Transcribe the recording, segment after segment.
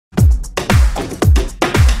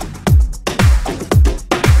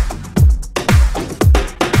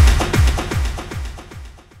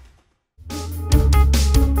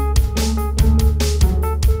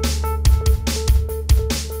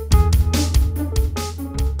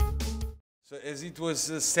as it was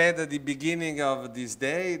said at the beginning of this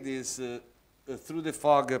day, this Through the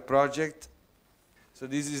Fog project. So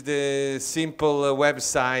this is the simple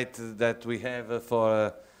website that we have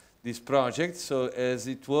for this project. So as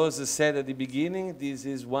it was said at the beginning, this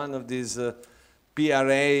is one of these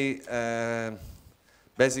PRA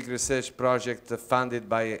basic research project funded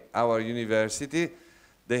by our university.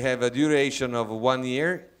 They have a duration of 1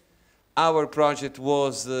 year. Our project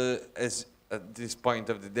was, as at this point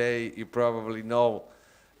of the day, you probably know,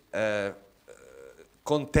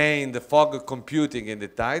 contained fog computing in the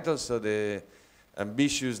title. So the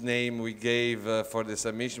ambitious name we gave for the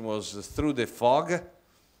submission was Through the Fog.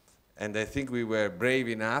 And I think we were brave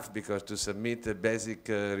enough, because to submit a basic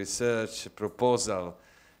research proposal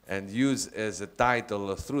and use as a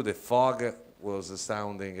title Through the Fog was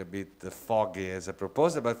sounding a bit foggy as a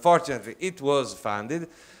proposal, but fortunately it was funded.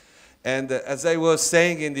 And as I was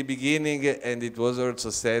saying in the beginning, and it was also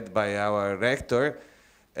said by our rector,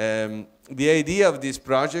 the idea of these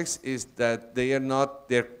projects is that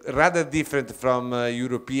they're rather different from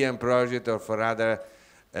European projects or for other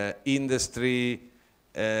industry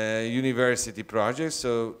university projects.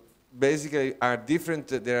 So basically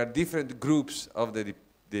there are different groups of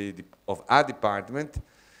of our department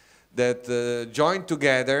that join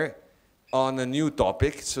together on a new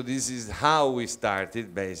topic. So this is how we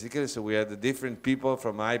started, basically. So we had different people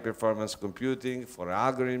from high-performance computing, for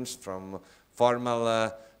algorithms, from formal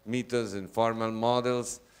methods and formal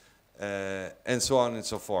models, and so on and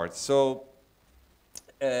so forth. So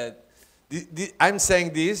I'm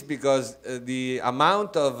saying this because the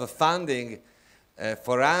amount of funding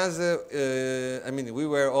for us, I mean, we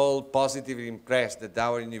were all positively impressed that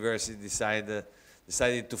our university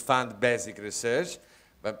decided to fund basic research.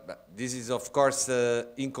 But this is, of course,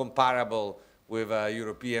 incomparable with a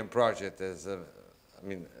European project, as I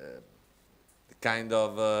mean, the kind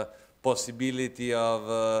of possibility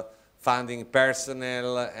of funding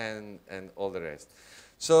personnel and all the rest.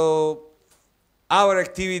 So our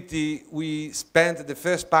activity, we spent the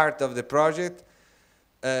first part of the project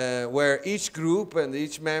where each group and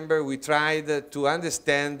each member, we tried to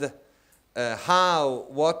understand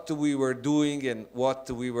what we were doing and what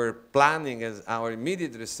we were planning as our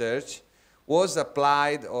immediate research was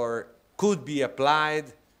applied or could be applied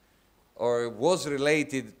or was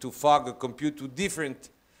related to fog compute, to different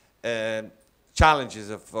challenges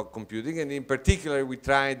of fog computing. And in particular, we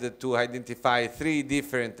tried to identify 3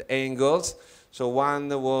 different angles. So one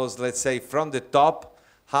was, let's say, from the top,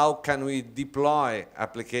 how can we deploy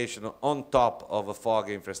application on top of a fog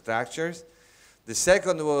infrastructures? The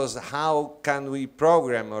second was, how can we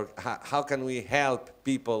program, or how can we help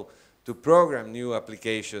people to program new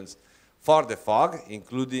applications for the fog,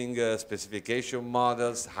 including specification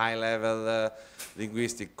models, high-level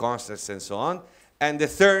linguistic constructs, and so on. And the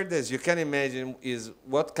third, as you can imagine, is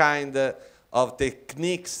what kind of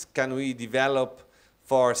techniques can we develop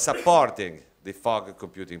for supporting the fog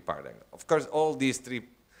computing paradigm. Of course, all these 3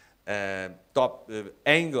 top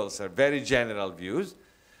angles are very general views.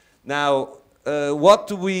 Now,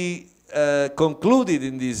 what we concluded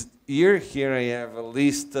in this year, here I have a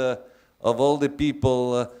list of all the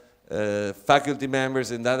people, faculty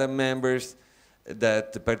members and other members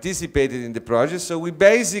that participated in the project. So we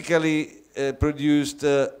basically produced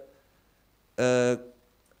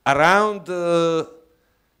around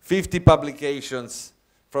 50 publications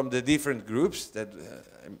from the different groups. That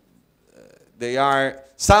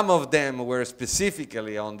some of them were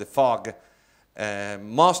specifically on the fog.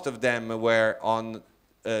 Most of them were on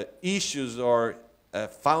issues or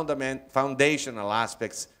foundational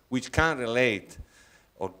aspects which can relate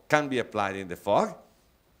or can be applied in the fog.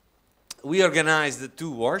 We organized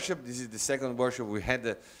 2 workshops. This is the second workshop. We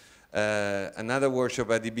had another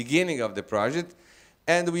workshop at the beginning of the project.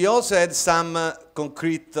 And we also had some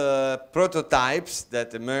concrete prototypes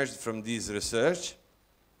that emerged from this research.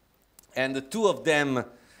 And the 2 of them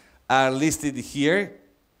are listed here.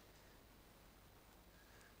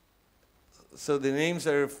 So the names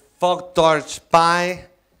are FogTorch Pi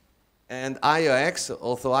and IOX,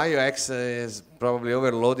 although IOX is probably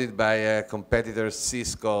overloaded by competitor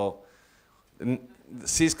Cisco.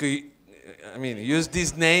 Cisco, I mean, use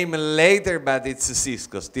this name later, but it's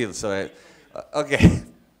Cisco still, so okay,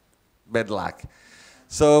 bad luck.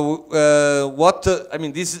 So I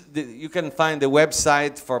mean, you can find the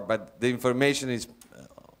website for, but the information is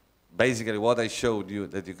basically what I showed you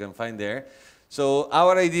that you can find there. So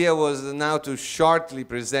our idea was now to shortly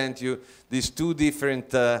present you these 2 different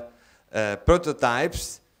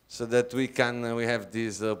prototypes, so that we have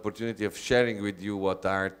this opportunity of sharing with you what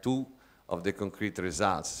are 2 of the concrete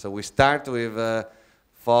results. So we start with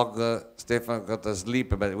fog, Stefano got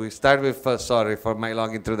asleep, but we start with, sorry for my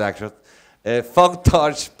long introduction, fog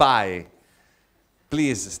torch Pi.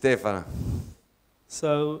 Please, Stefano.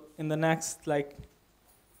 So in the next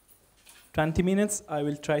 20 minutes, I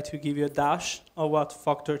will try to give you a dash of what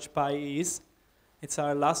Fog Torch Pi is. It's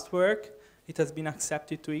our last work. It has been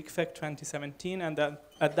accepted to ICFEC 2017, and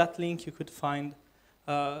at that link you could find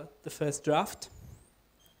the first draft.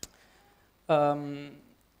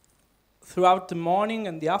 Throughout the morning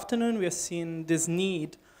and the afternoon, we have seen this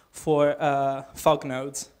need for fog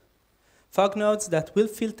nodes. Fog nodes that will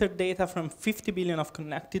filter data from 50 billion of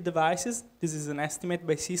connected devices. This is an estimate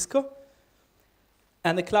by Cisco.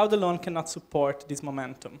 And the cloud alone cannot support this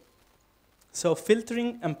momentum. So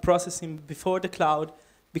filtering and processing before the cloud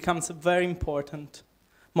becomes a very important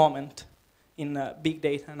moment in big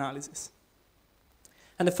data analysis.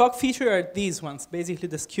 And the fog feature are these ones, basically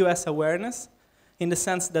this QoS awareness, in the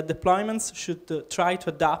sense that deployments should try to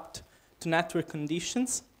adapt to network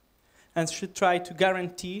conditions and should try to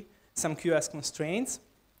guarantee some QoS constraints.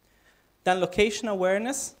 Then location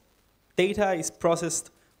awareness, data is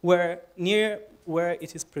processed near where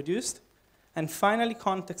it is produced. And finally,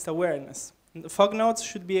 context awareness. And the fog nodes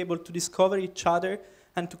should be able to discover each other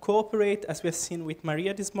and to cooperate, as we have seen with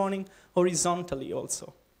Maria this morning, horizontally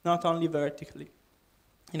also, not only vertically,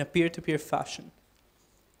 in a peer-to-peer fashion.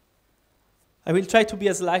 I will try to be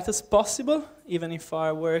as light as possible, even if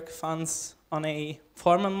our work funds on a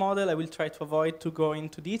formal model. I will try to avoid to go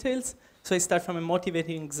into details. So I start from a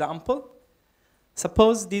motivating example.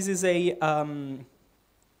 Suppose this is a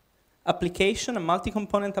application, a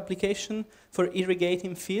multi-component application for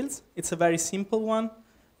irrigating fields. It's a very simple one.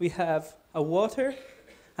 We have a water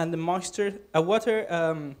and the moisture,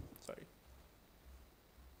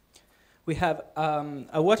 we have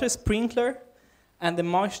a water sprinkler and the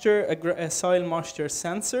moisture, a soil moisture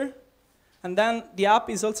sensor. And then the app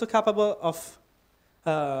is also capable of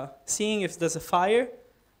seeing if there's a fire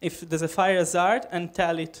hazard, and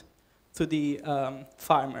tell it to the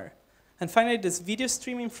farmer. And finally, there's video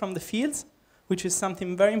streaming from the fields, which is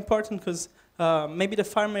something very important because maybe the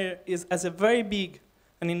farmer has a very big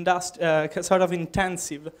and sort of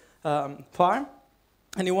intensive farm,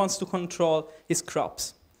 and he wants to control his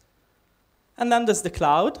crops. And then there's the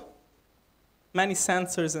cloud, many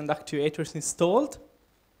sensors and actuators installed,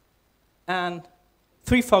 and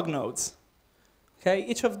 3 fog nodes. Okay,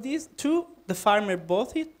 each of these 2, the farmer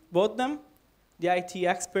bought them. The IT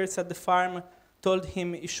experts at the farm told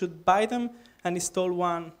him he should buy them and install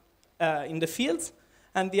one in the fields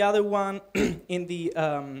and the other one in the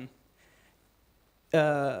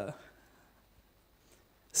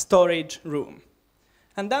storage room.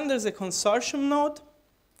 And then there's a consortium node,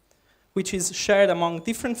 which is shared among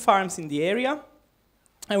different farms in the area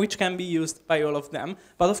and which can be used by all of them.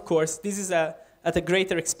 But of course, this is at a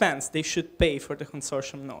greater expense. They should pay for the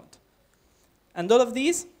consortium node. And all of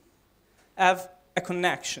these have a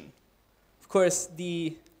connection. Of course,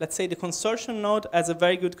 let's say the consortium node has a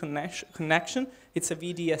very good connection. It's a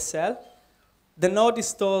VDSL. The node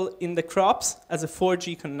installed in the crops has a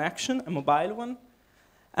 4G connection, a mobile one.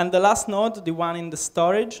 And the last node, the one in the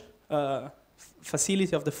storage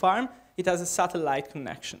facility of the farm, it has a satellite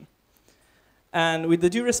connection. And with the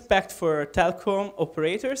due respect for telecom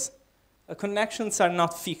operators, connections are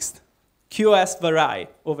not fixed. QoS vary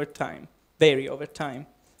over time.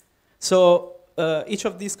 So each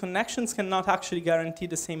of these connections cannot actually guarantee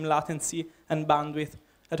the same latency and bandwidth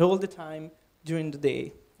at all the time during the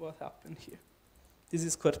day. What happened here? This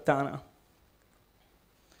is Cortana.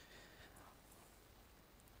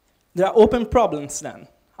 There are open problems then.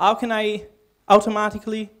 How can I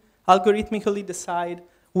automatically, algorithmically decide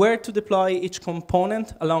where to deploy each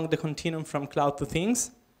component along the continuum from cloud to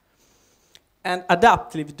things? And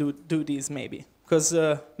adaptively do these maybe. Because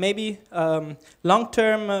maybe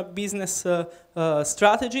long-term business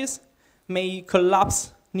strategies may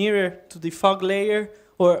collapse nearer to the fog layer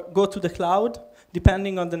or go to the cloud,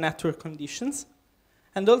 depending on the network conditions.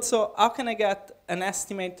 And also, how can I get an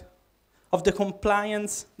estimate of the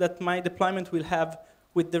compliance that my deployment will have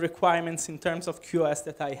with the requirements in terms of QoS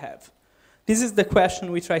that I have? This is the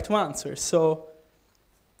question we try to answer. So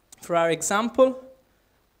for our example,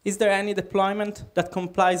 is there any deployment that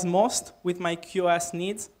complies most with my QoS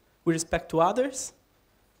needs with respect to others?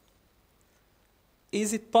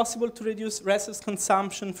 Is it possible to reduce resource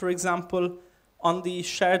consumption, for example, on the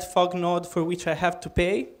shared fog node for which I have to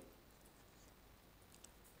pay?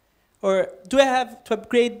 Or do I have to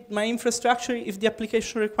upgrade my infrastructure if the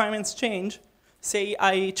application requirements change? Say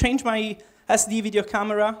I change my SD video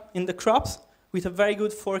camera in the crops with a very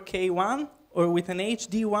good 4K one or with an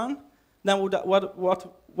HD one, then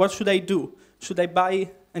what should I do? Should I buy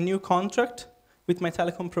a new contract with my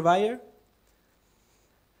telecom provider.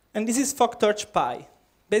 And this is FogTorch-Pi.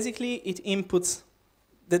 Basically, it inputs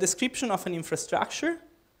the description of an infrastructure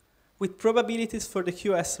with probabilities for the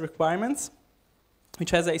QoS requirements,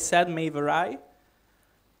 which, as I said, may vary.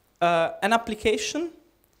 An application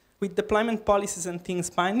with deployment policies and things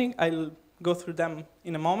binding. I'll go through them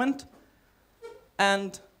in a moment.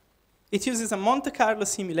 And it uses a Monte Carlo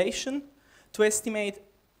simulation to estimate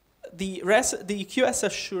the QoS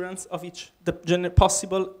assurance of each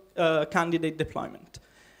possible candidate deployment.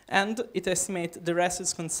 And it estimates the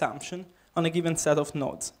resource consumption on a given set of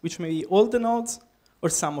nodes, which may be all the nodes or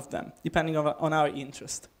some of them, depending on our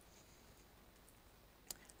interest.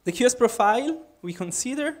 The QoS profile we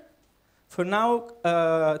consider, for now,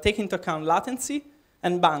 take into account latency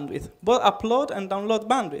and bandwidth, both upload and download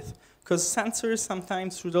bandwidth, because sensors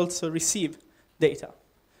sometimes should also receive data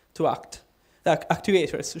to act.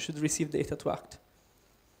 Actuators should receive data to act.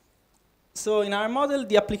 So in our model,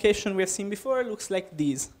 the application we have seen before looks like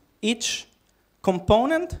this. Each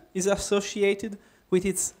component is associated with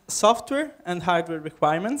its software and hardware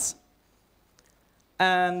requirements.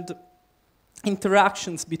 And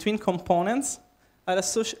interactions between components are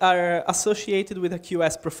associated with a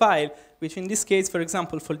QoS profile, which in this case, for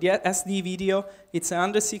example, for the SD video, it's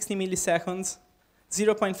 160 milliseconds,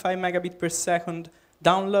 0.5 megabit per second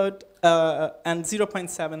download, and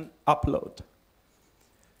 0.7 upload.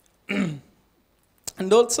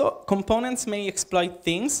 And also, components may exploit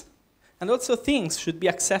things, and also things should be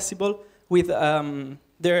accessible with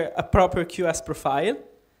a proper QoS profile.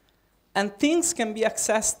 And things can be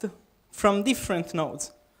accessed from different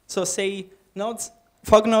nodes. So say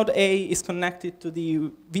fog node A is connected to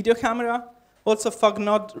the video camera. Also fog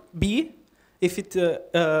node B, if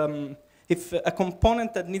a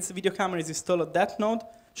component that needs a video camera is installed at that node,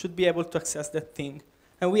 should be able to access that thing.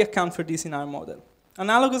 And we account for this in our model.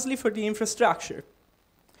 Analogously for the infrastructure,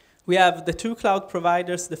 we have the 2 cloud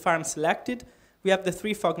providers, the farm selected, we have the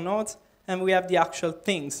 3 fog nodes, and we have the actual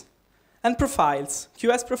things. And profiles.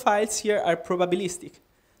 QoS profiles here are probabilistic.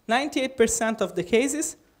 98% of the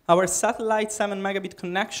cases, our satellite 7 megabit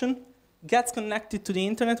connection gets connected to the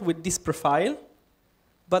internet with this profile,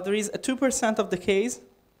 but there is a 2% of the case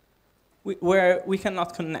where we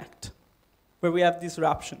cannot connect, where we have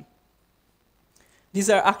disruption. These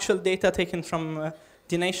are actual data taken from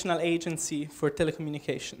the National Agency for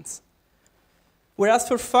Telecommunications. Whereas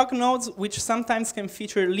for fog nodes, which sometimes can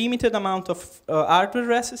feature limited amount of hardware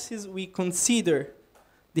resources, we consider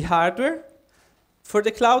the hardware. For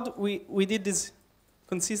the cloud, we did this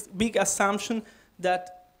big assumption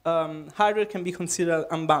that hardware can be considered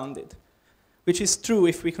unbounded, which is true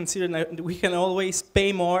if we consider that we can always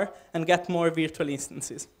pay more and get more virtual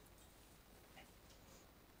instances.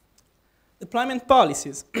 Deployment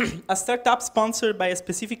policies. A startup sponsored by a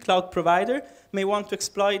specific cloud provider may want to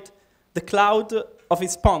exploit the cloud of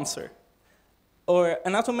its sponsor. Or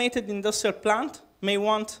an automated industrial plant may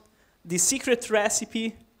want the secret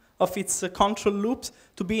recipe of its control loops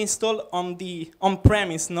to be installed on the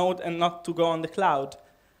on-premise node and not to go on the cloud.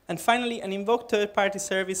 And finally, an invoked third-party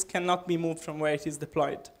service cannot be moved from where it is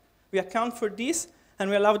deployed. We account for this, and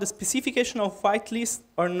we allow the specification of whitelist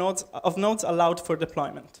or nodes allowed for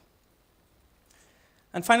deployment.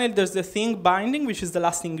 And finally, there's the thing binding, which is the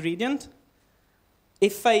last ingredient.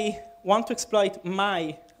 If I want to exploit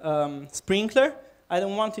my sprinkler, I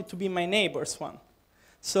don't want it to be my neighbor's one.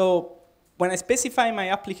 So when I specify my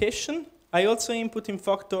application, I also input in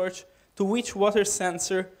FogTorch to which water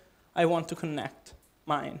sensor I want to connect,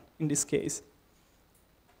 mine in this case.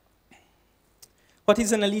 What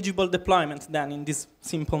is an eligible deployment then in this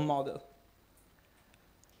simple model?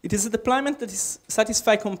 It is a deployment that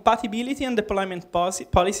satisfies compatibility and deployment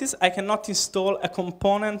policies. I cannot install a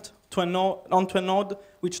component onto a node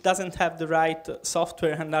which doesn't have the right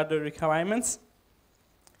software and hardware requirements.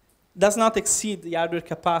 Does not exceed the hardware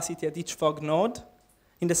capacity at each fog node,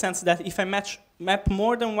 in the sense that if I map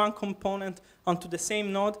more than one component onto the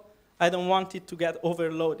same node, I don't want it to get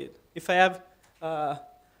overloaded. If I have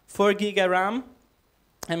 4 giga RAM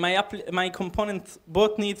and my components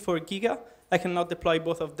both need 4 giga, I cannot deploy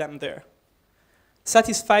both of them there.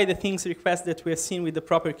 Satisfy the things request that we have seen with the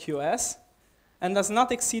proper QoS, and does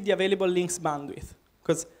not exceed the available links bandwidth.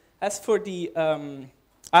 Because as for the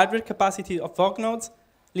hardware capacity of fog nodes,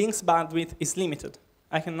 links bandwidth is limited.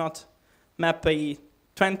 I cannot map a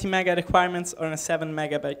 20 mega requirements on a 7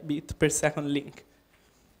 megabit per second link.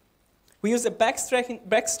 We use a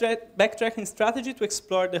backtracking strategy to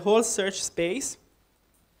explore the whole search space,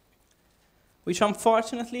 which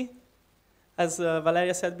unfortunately, as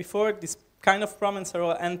Valeria said before, these kind of problems are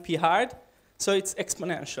all NP hard. So it's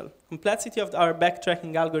exponential. Complexity of our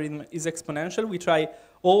backtracking algorithm is exponential. We try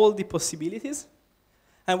all the possibilities.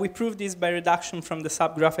 And we prove this by reduction from the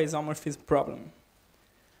subgraph isomorphism problem.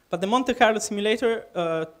 But the Monte Carlo simulator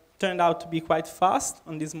turned out to be quite fast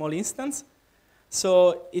on this small instance.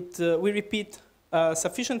 So we repeat a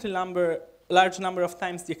sufficiently large number of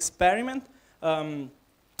times the experiment.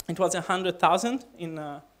 It was 100,000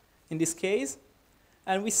 in this case.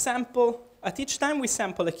 And we sample, at each time we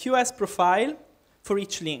sample a QS profile for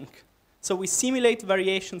each link. So we simulate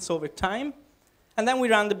variations over time, and then we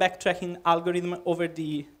run the backtracking algorithm over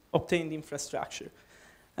the obtained infrastructure.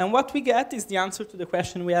 And what we get is the answer to the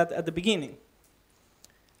question we had at the beginning.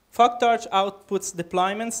 FogTorch outputs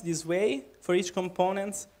deployments this way. For each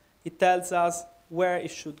component, it tells us where it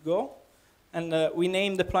should go. And we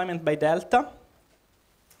name deployment by delta.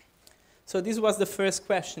 So this was the first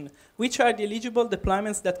question. Which are the eligible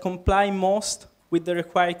deployments that comply most with the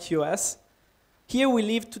required QS? Here we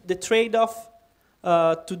leave the trade-off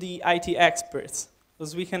to the IT experts,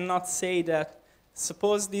 because we cannot say that,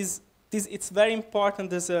 suppose it's very important,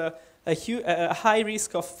 there's a high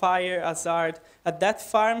risk of fire hazard. At that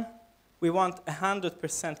farm, we want 100%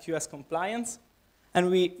 QS compliance, and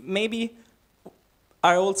we maybe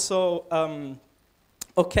are also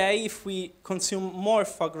okay if we consume more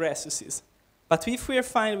fog resources. But if we are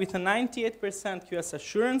fine with a 98% QS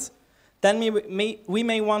assurance, then we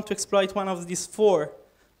may want to exploit one of these 4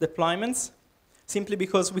 deployments, simply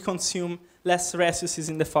because we consume less resources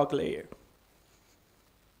in the fog layer.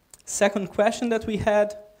 Second question that we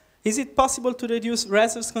had, is it possible to reduce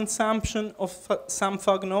resource consumption of some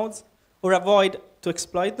fog nodes or avoid to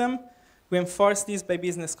exploit them? We enforce this by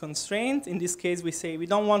business constraint. In this case, we say we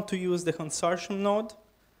don't want to use the consortium node.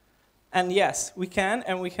 And yes, we can,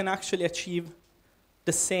 and we can actually achieve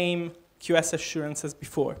the same QS assurance as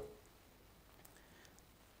before.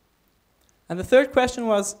 And the third question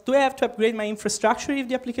was, do I have to upgrade my infrastructure if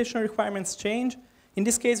the application requirements change? In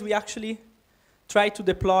this case, we actually try to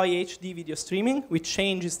deploy HD video streaming, which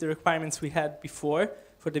changes the requirements we had before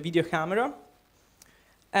for the video camera.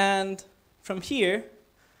 And from here,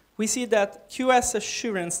 we see that QS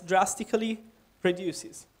assurance drastically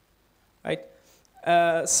reduces, right?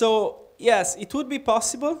 So yes, it would be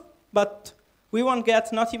possible, but we won't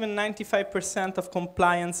get not even 95% of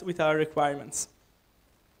compliance with our requirements.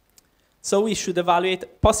 So we should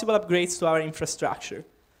evaluate possible upgrades to our infrastructure.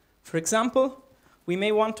 For example, we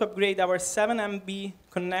may want to upgrade our 7 MB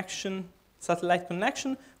connection, satellite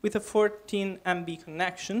connection, with a 14 MB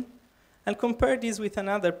connection, and compare this with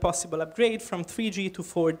another possible upgrade from 3G to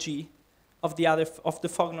 4G of the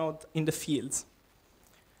fog node in the fields.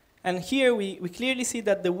 And here we clearly see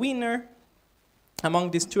that the winner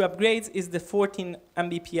among these 2 upgrades is the 14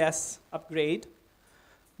 Mbps upgrade,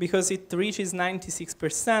 because it reaches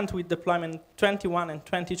 96% with deployment 21 and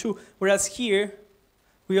 22, whereas here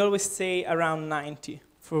we always say around 90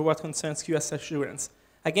 for what concerns QS assurance.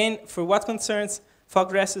 Again, for what concerns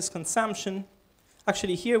fog resource consumption,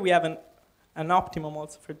 actually here we have an optimum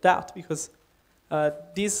also for that, because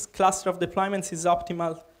this cluster of deployments is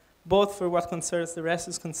optimal both for what concerns the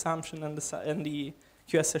resource consumption and the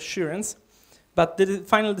QS assurance. But the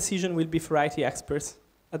final decision will be for IT experts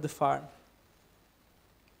at the farm.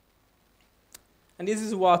 And this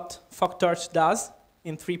is what FogTorch does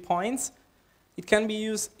in 3 points. It can be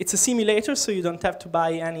used, it's a simulator, so you don't have to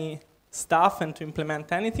buy any stuff and to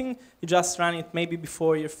implement anything. You just run it maybe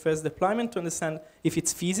before your first deployment to understand if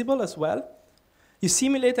it's feasible as well. You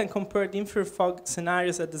simulate and compare different fog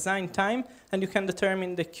scenarios at design time, and you can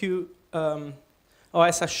determine the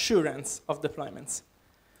QoS assurance of deployments.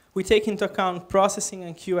 We take into account processing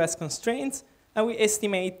and QoS constraints, and we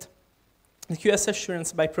estimate the QoS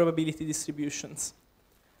assurance by probability distributions,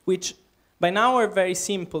 which by now are very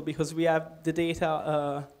simple because we have the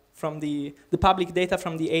data from the public data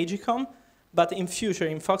from the AGCOM, but in future,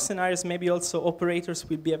 in fog scenarios, maybe also operators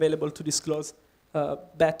will be available to disclose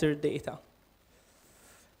better data.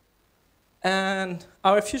 And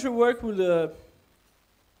our future work will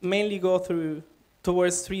mainly go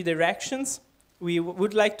towards 3 directions. We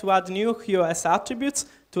would like to add new QoS attributes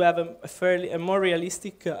to have a more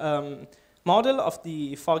realistic model of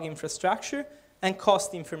the fog infrastructure, and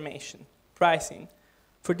cost information, pricing.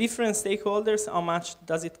 For different stakeholders, how much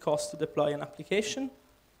does it cost to deploy an application?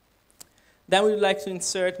 Then we would like to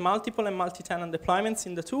insert multiple and multi-tenant deployments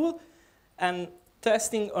in the tool, and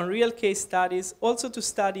testing on real case studies, also to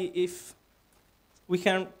study if we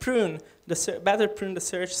can better prune the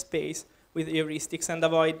search space with heuristics and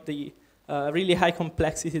avoid the really high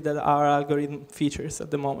complexity that our algorithm features at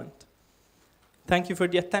the moment. Thank you for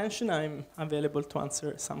the attention. I'm available to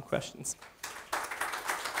answer some questions.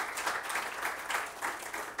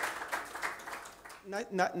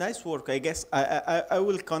 Nice work. I guess I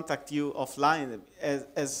will contact you offline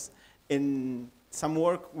as in some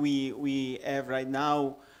work we have right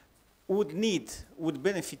now would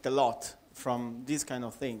benefit a lot from these kind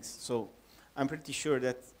of things. So I'm pretty sure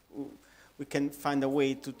that we can find a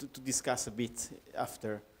way to discuss a bit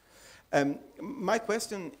after. My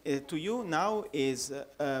question to you now is,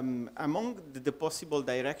 among the possible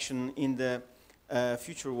direction in the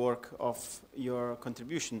future work of your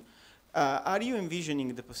contribution, are you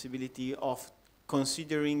envisioning the possibility of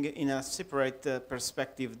considering in a separate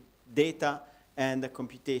perspective data and the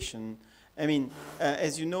computation? I mean,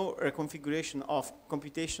 as you know, a configuration of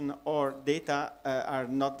computation or data are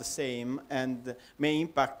not the same and may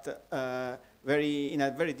impact in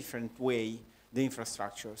a very different way the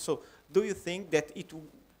infrastructure. So do you think that it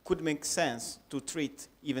could make sense to treat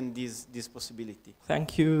even this possibility?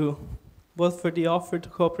 Thank you both for the offer to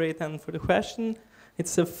cooperate and for the question.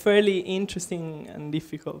 It's a fairly interesting and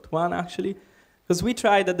difficult one, actually, because we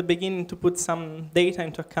tried at the beginning to put some data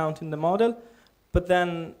into account in the model, but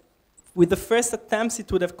then with the first attempts, it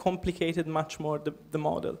would have complicated much more the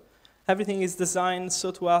model. Everything is designed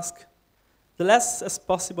so to ask the less as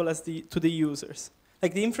possible as to the users.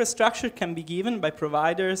 Like the infrastructure can be given by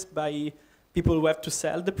providers, by people who have to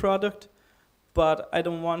sell the product, but I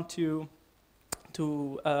don't want to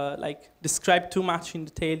describe too much in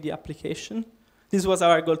detail the application. This was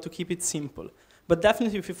our goal, to keep it simple. But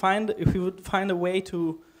definitely if we would find a way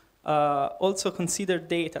to also consider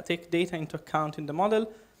data, take data into account in the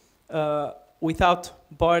model, without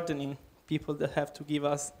burdening people that have to give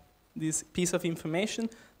us this piece of information,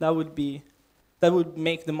 that would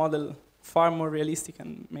make the model far more realistic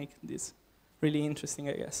and make this really interesting,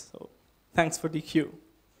 I guess. So thanks for the cue.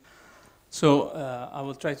 So I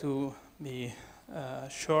will try to be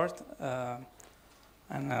short,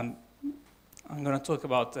 and I'm going to talk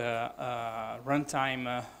about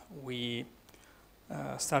runtime. We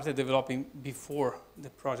started developing before the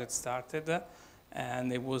project started,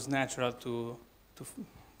 and it was natural to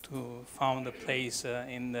found a place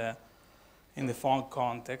in the font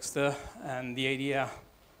context. And the idea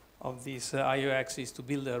of this IOX is to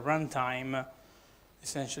build a runtime,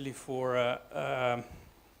 essentially for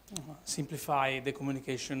simplify the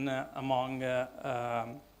communication among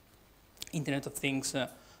Internet of Things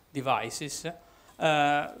devices.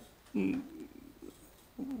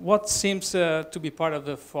 What seems to be part of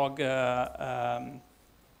the fog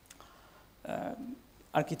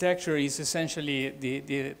architecture is essentially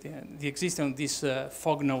the existence of these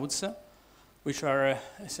fog nodes, which are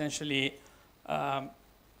essentially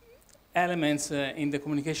elements in the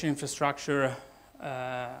communication infrastructure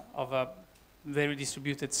of a very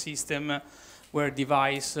distributed system where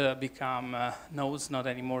devices become nodes, not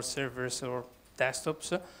anymore servers or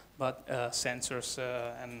desktops, but sensors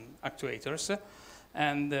and actuators.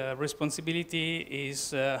 And the responsibility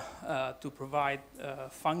is to provide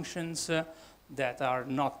functions that are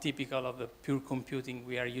not typical of the pure computing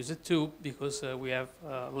we are used to, because we have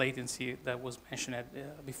latency that was mentioned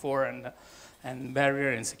before, and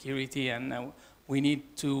barrier and security, and we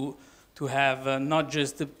need to have not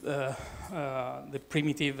just the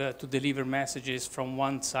primitive to deliver messages from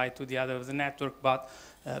one side to the other of the network, but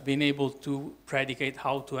being able to predicate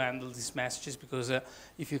how to handle these messages, because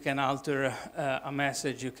if you can alter a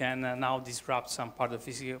message, you can now disrupt some part of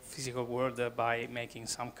the physical world by making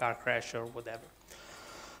some car crash or whatever.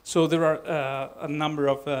 So there are a number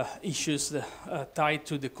of issues tied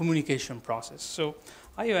to the communication process. So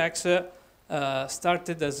IOX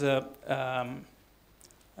started as a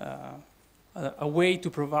way to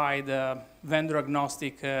provide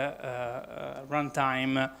vendor-agnostic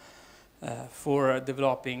runtime for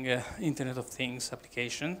developing Internet of Things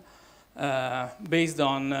application based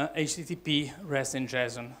on HTTP, REST, and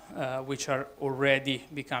JSON, which are already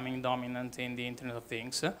becoming dominant in the Internet of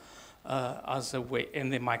Things as a way,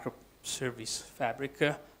 in the microservice fabric,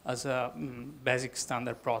 as a basic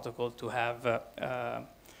standard protocol to have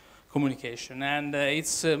communication. And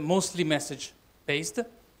it's mostly message-based.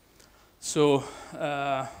 So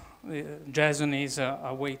JSON is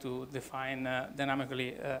a way to define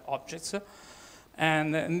dynamically objects.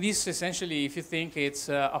 And this essentially, if you think, it's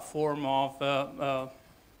a form of,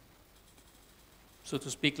 so to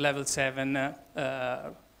speak, level 7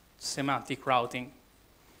 semantic routing.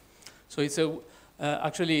 So it's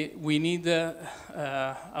actually, we need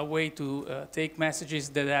a way to take messages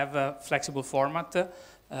that have a flexible format,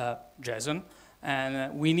 JSON,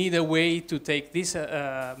 and we need a way to take these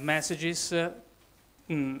messages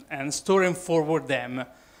and store and forward them.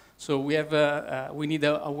 So we have we need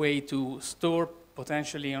a way to store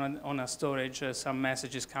potentially on a storage some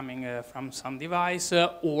messages coming from some device,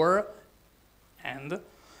 or and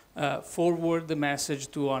forward the message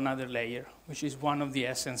to another layer, which is one of the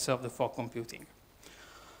essence of the fog computing.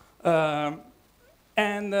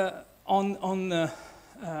 And on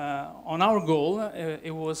our goal,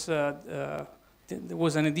 there was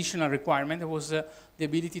an additional requirement. There was the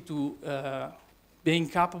ability to being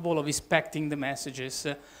capable of inspecting the messages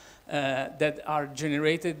that are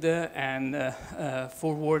generated and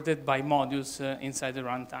forwarded by modules inside the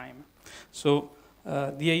runtime. So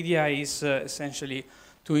the idea is essentially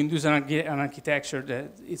to induce an architecture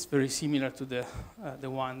that is very similar to the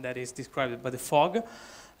one that is described by the fog,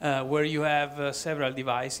 where you have several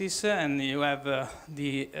devices and you have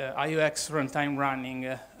the IOX runtime running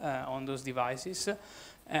on those devices.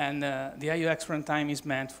 And the IOX runtime is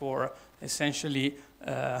meant for essentially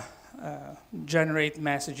generate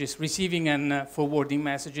messages, receiving and forwarding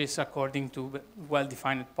messages according to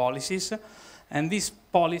well-defined policies. And these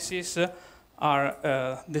policies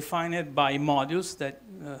are defined by modules that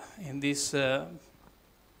in this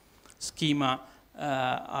schema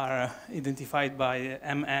are identified by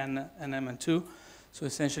MN and MN2. So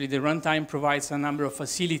essentially the runtime provides a number of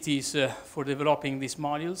facilities for developing these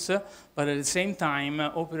modules, but at the same time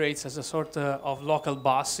operates as a sort of local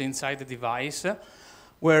bus inside the device,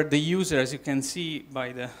 where the user, as you can see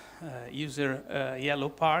by the user yellow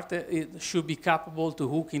part, it should be capable to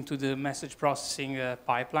hook into the message processing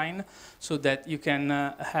pipeline so that you can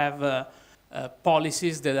have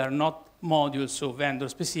policies that are not modules, so vendor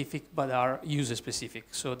specific, but are user specific,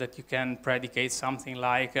 so that you can predicate something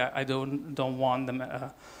like I don't want them,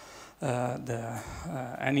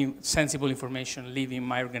 any sensible information leaving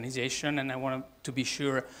my organization, and I want to be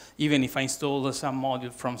sure, even if I install some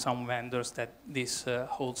module from some vendors, that this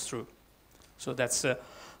holds true. So that's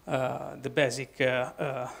the basic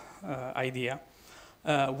idea.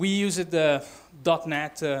 We used the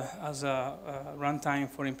 .NET as a runtime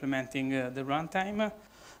for implementing the runtime.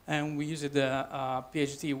 And we used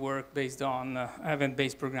PhD work based on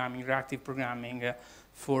event-based programming, reactive programming,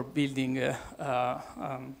 for building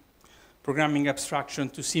programming abstraction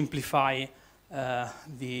to simplify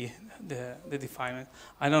the definement.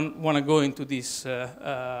 I don't want to go into this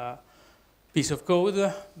piece of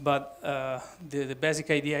code, but the basic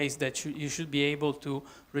idea is that you should be able to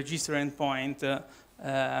register endpoint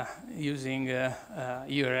using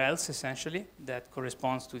URLs, essentially, that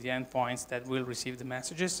corresponds to the endpoints that will receive the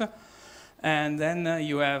messages. And then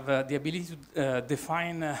you have the ability to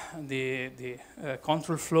define the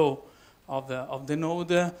control flow of the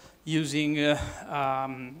node using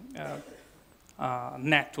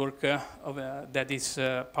network that is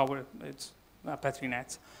powered, it's a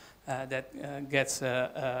Petrinet, that gets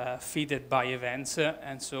fed by events.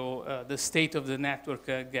 And so the state of the network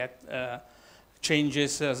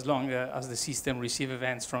changes as long as the system receives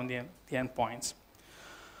events from the endpoints.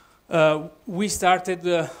 We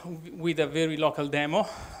started with a very local demo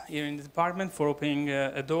here in the department for opening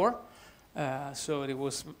a door. So it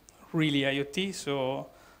was really IoT. So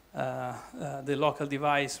the local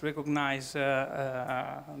device recognizes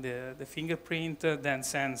the fingerprint, then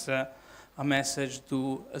sends a message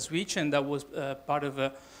to a switch, and that was part of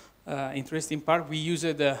an interesting part. We used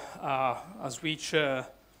a switch,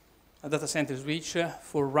 a data center switch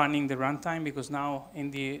for running the runtime, because now in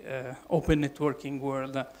the open networking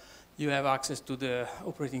world, you have access to the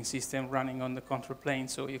operating system running on the control plane,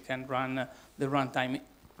 so you can run the runtime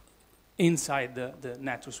inside the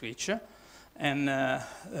network switch. And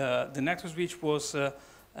the network switch was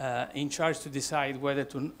in charge to decide whether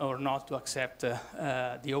to or not to accept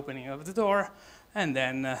the opening of the door, and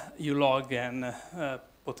then you log and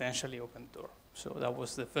potentially open the door. So that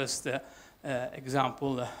was the first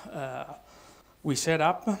example we set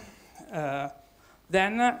up.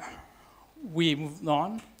 Then we moved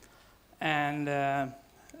on, and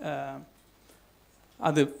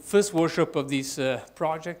at the first workshop of this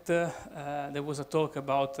project, there was a talk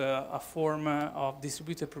about a form of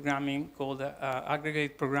distributed programming called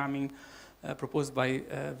aggregate programming, proposed by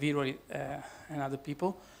Viroy and other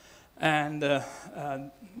people. And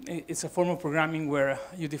it's a form of programming where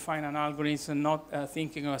you define an algorithm, not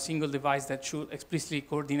thinking of a single device that should explicitly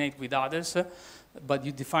coordinate with others, but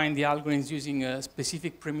you define the algorithms using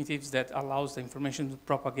specific primitives that allows the information to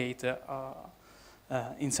propagate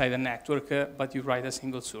inside the network, but you write a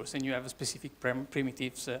single source, and you have specific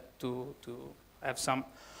primitives to have some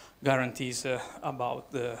guarantees about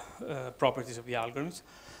the properties of the algorithms.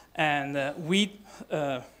 And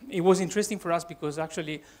it was interesting for us because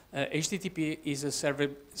actually HTTP is a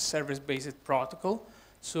service-based protocol,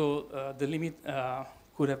 so the limit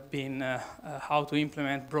could have been how to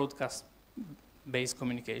implement broadcast-based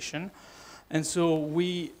communication. And so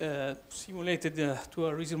we simulated to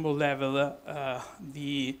a reasonable level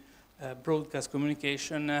the broadcast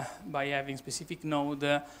communication by having specific node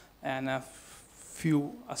and a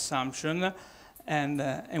few assumptions,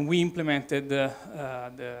 and we implemented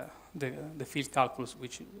the field calculus,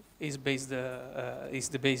 which is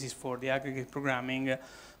the basis for the aggregate programming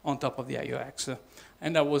on top of the IOX.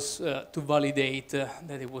 And that was to validate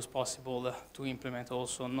that it was possible to implement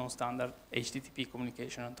also non-standard HTTP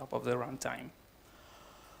communication on top of the runtime.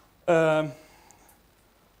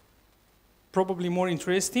 Probably more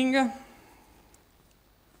interesting,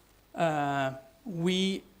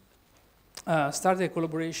 we started a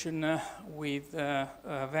collaboration with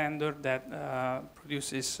a vendor that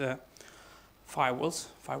produces firewall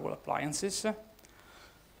appliances,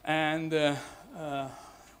 and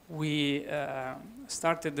we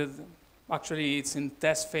started, actually it's in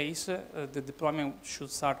test phase, the deployment should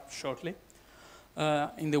start shortly,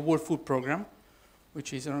 in the World Food Program,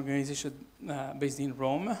 which is an organization based in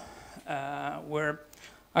Rome, where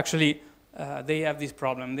actually they have this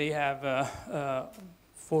problem. They have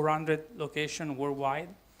 400 locations worldwide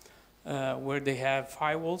where they have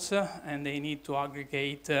firewalls and they need to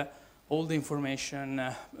aggregate all the information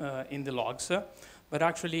in the logs. But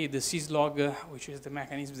actually the syslog, which is the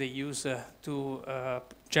mechanism they use to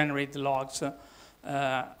generate the logs,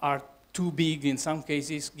 are too big in some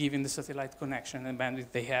cases given the satellite connection and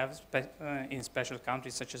bandwidth they have in special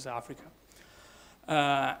countries such as Africa.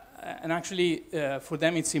 And actually, for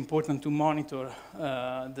them, it's important to monitor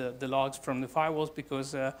the logs from the firewalls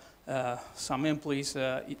because some employees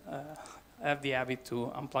have the habit to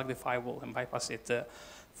unplug the firewall and bypass it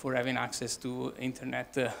for having access to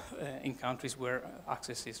internet in countries where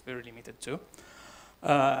access is very limited too.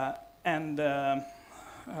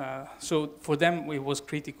 So for them, it was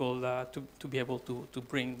critical to be able to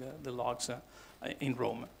bring the logs in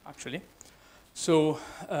Rome, actually. So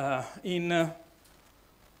in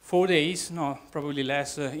 4 days, no, probably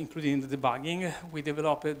less, including the debugging, we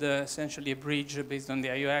developed essentially a bridge based on the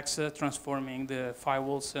IOX, transforming the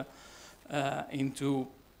firewalls into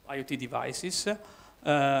IoT devices,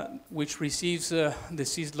 which receives the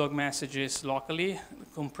syslog messages locally,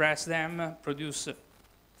 compress them, produce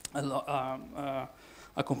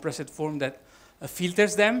a compressed form that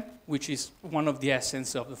filters them, which is one of the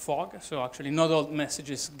essence of the fog. So actually not all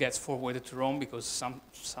messages gets forwarded to Rome because some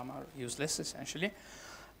are useless essentially,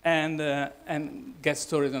 and gets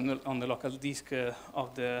stored on the local disk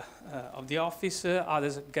of the office.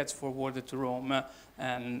 Others gets forwarded to Rome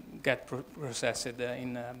and get processed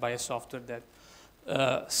by a software that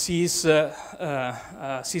sees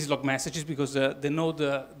syslog messages, because the node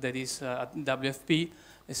that is WFP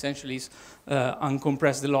essentially is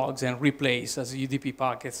uncompress the logs and replace as UDP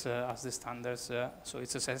packets as the standards. So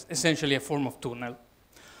it's essentially a form of tunnel.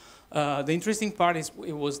 The interesting part is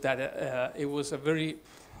it was that it was a very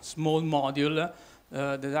small module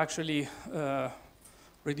that actually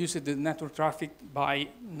reduced the network traffic by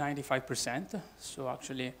 95%. So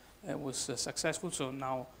actually it was successful. So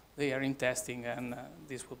now they are in testing, and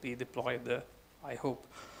this will be deployed, I hope,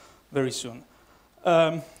 very soon.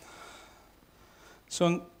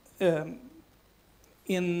 So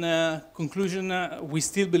in conclusion, we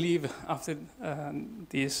still believe after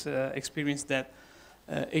this experience that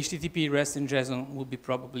HTTP, REST, and JSON will be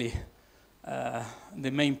probably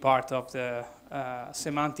the main part of the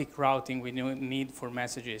semantic routing we need for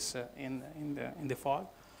messages in the fog.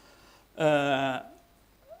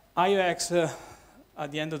 IOX, at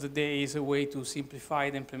the end of the day, is a way to simplify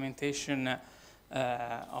the implementation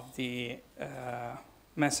of the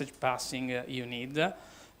message passing you need.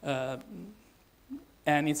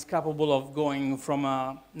 And it's capable of going from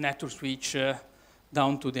a network switch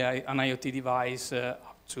down to an IoT device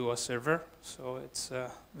up to a server. So it's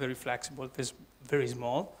very flexible, it's very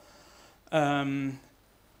small. And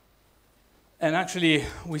actually,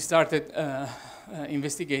 we started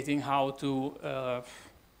investigating how to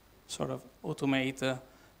sort of automate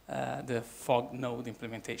the fog node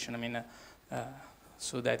implementation. I mean,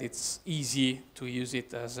 so that it's easy to use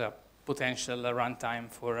it as a potential runtime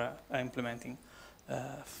for implementing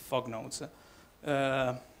fog nodes.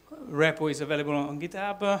 Repo is available on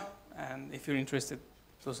GitHub, and if you're interested,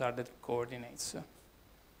 those are the coordinates.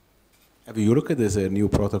 Have you looked at this new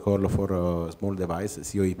protocol for a small device,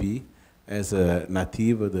 COEP, as a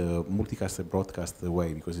native, the multicast broadcast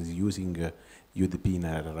way, because it's using UDP in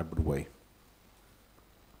a rapid way?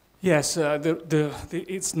 Yes,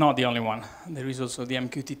 it's not the only one. There is also the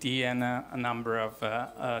MQTT and a number of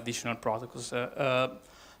additional protocols.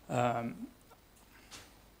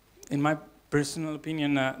 In my personal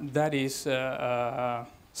opinion, that is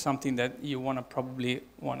something that you probably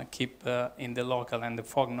want to keep in the local, and the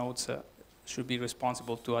fog nodes should be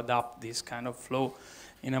responsible to adapt this kind of flow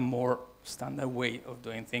in a more standard way of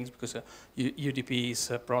doing things, because UDP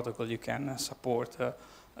is a protocol you can support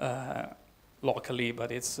locally,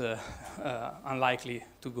 but it's unlikely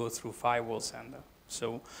to go through firewalls, and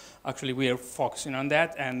so actually we are focusing on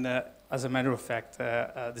that. And as a matter of fact,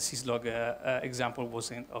 the syslog example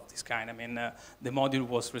was of this kind. I mean, the module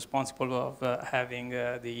was responsible of having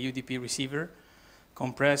the UDP receiver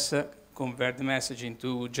compress, convert the message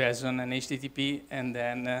into JSON and HTTP, and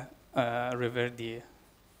then revert the.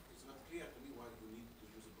 It's not clear to me why you need to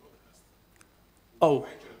use a broadcast.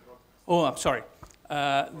 Oh, I'm sorry.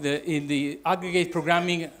 In the aggregate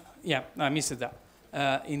programming, yeah, I missed that.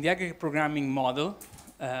 In the aggregate programming model,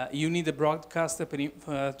 you need a broadcaster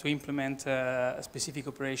to implement a specific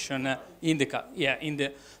operation in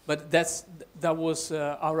the but that was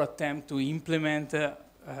our attempt to implement a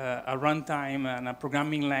runtime and a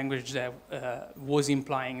programming language that was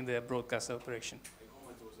implying the broadcast operation.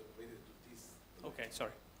 Okay,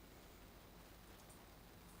 sorry.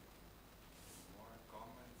 More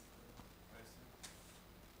comments, questions?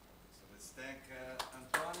 So let's thank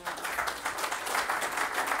Antonio.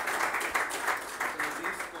 So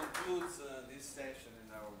this concludes this session in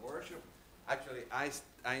our workshop. Actually,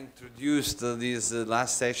 I introduced this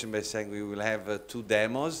last session by saying we will have 2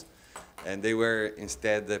 demos, and they were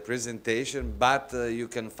instead the presentation, but you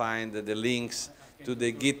can find the links to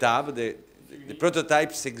the GitHub. The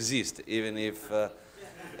prototypes exist, even if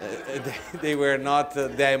they were not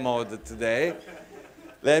demoed today.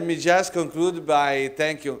 Let me just conclude by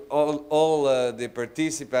thanking all the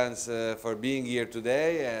participants for being here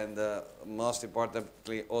today, and most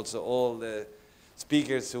importantly also all the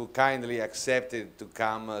speakers who kindly accepted to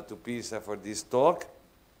come to Pisa for this talk.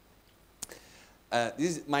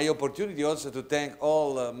 This is my opportunity also to thank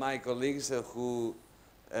all my colleagues who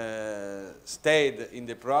stayed in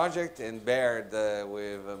the project and bared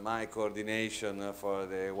with my coordination for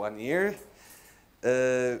the 1 year.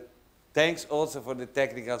 Thanks also for the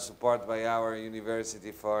technical support by our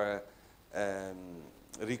university for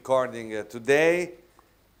recording today.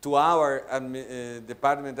 To our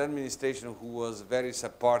department administration, who was very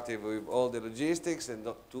supportive with all the logistics, and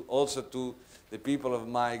also to the people of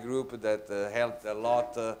my group that helped a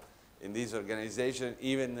lot in this organization,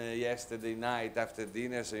 even yesterday night after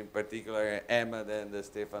dinner, so in particular Emma and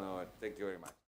Stefano. Thank you very much.